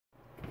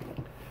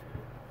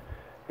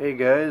Hey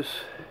guys,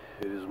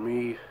 it is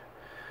me,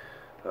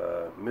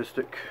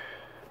 Mystic.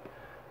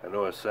 I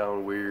know I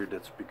sound weird.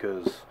 It's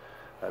because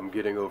I'm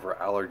getting over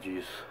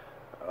allergies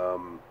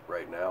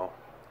right now,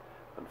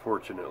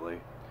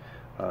 unfortunately.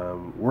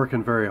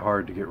 Working very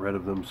hard to get rid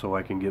of them so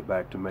I can get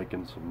back to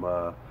making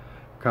some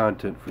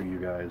content for you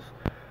guys.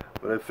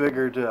 But I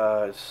figured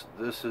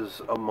this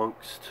is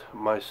amongst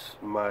my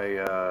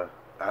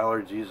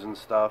allergies and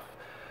stuff.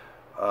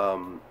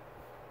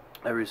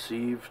 I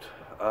received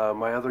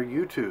my other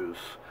Yootooz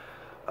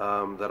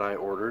that I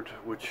ordered,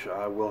 which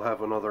I will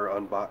have another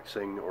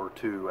unboxing or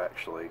two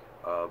actually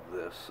of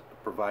this,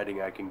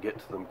 providing I can get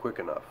to them quick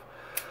enough.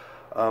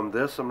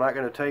 This, I'm not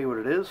going to tell you what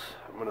it is.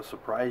 I'm going to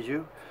surprise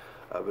you,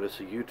 but it's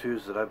a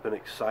Yootooz that I've been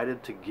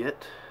excited to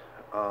get.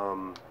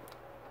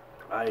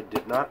 I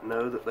did not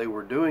know that they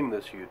were doing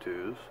this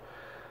Yootooz,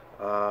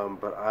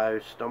 but I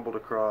stumbled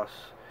across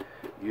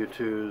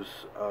Yootooz,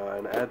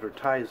 an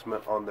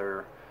advertisement on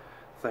their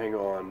thing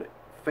on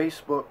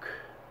Facebook,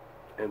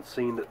 and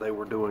seen that they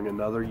were doing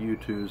another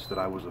Yootooz that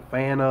I was a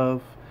fan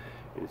of.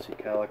 You can see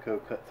Calico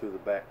cut through the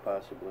back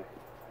possibly.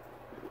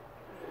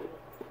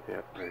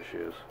 Yeah, there she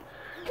is.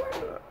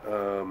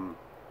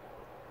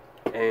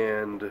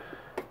 And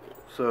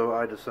so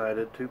I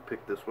decided to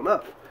pick this one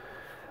up.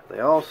 They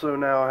also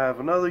now have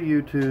another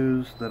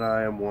Yootooz that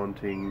I am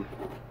wanting,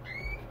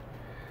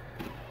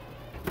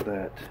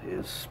 that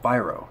is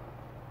Spyro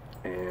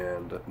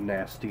and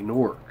Nasty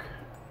Nork.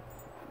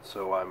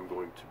 So I'm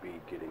going to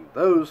be getting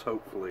those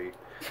hopefully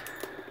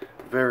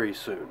very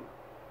soon.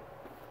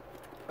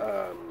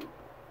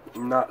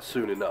 Not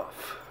soon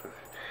enough.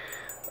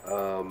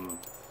 But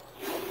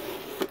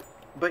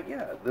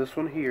yeah, this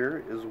one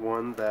here is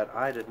one that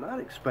I did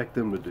not expect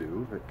them to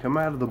do. It come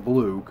out of the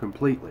blue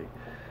completely.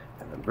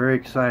 And I'm very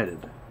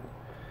excited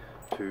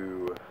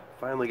to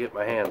finally get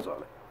my hands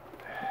on it.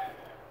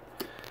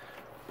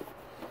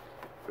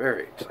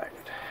 Very excited.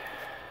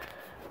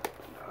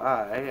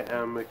 I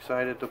am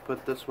excited to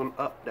put this one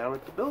up down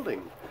at the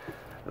building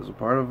as a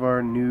part of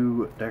our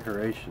new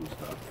decoration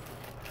stuff.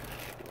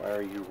 Why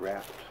are you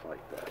wrapped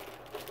like that?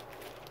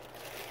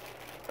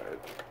 Alright,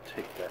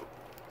 take that.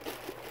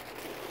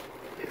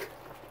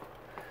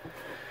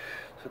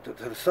 Set that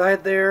to the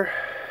side there.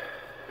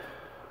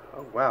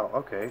 Oh wow,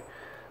 okay.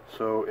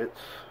 So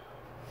it's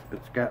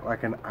got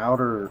like an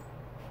outer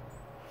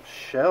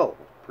shell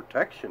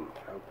protection.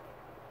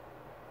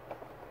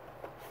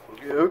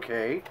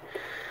 Okay.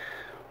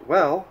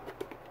 Well,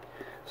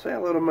 say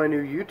hello to my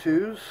new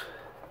Yootooz,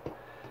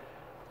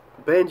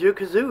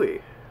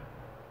 Banjo-Kazooie.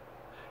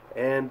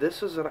 And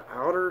this is an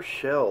outer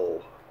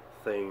shell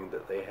thing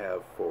that they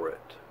have for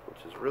it,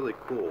 which is really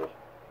cool.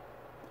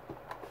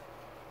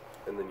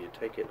 And then you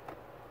take it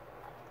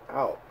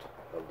out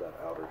of that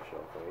outer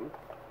shell thing.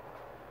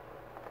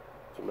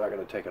 So I'm not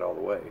going to take it all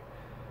the way.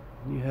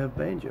 And you have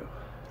Banjo.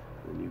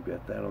 And you've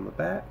got that on the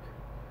back.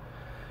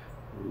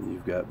 And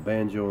you've got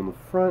Banjo on the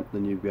front,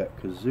 then you've got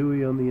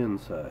Kazooie on the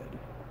inside.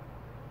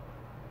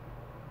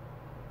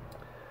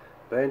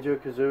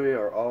 Banjo-Kazooie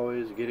are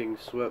always getting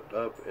swept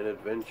up in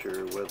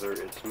adventure, whether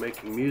it's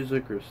making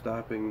music or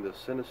stopping the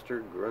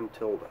sinister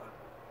Gruntilda.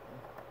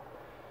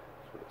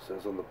 That's what it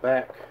says on the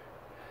back.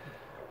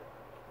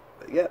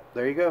 But yeah,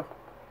 there you go.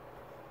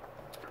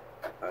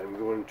 I'm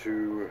going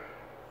to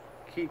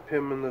keep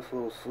him in this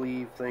little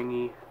sleeve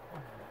thingy.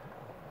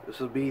 This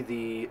will be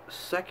the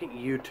second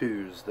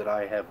Yootooz that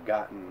I have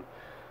gotten.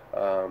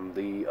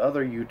 The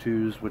other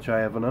Yootooz, which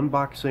I have an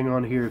unboxing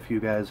on here if you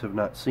guys have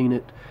not seen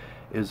it,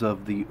 is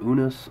of the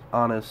Unus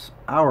Annus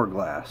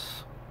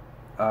Hourglass.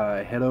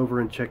 Head over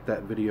and check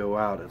that video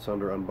out. It's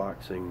under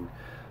unboxing.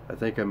 I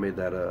think I made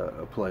that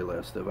a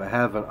playlist. If I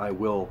haven't, I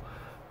will,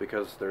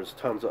 because there's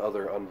tons of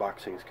other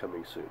unboxings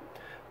coming soon.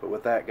 But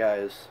with that,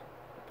 guys,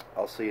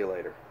 I'll see you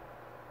later.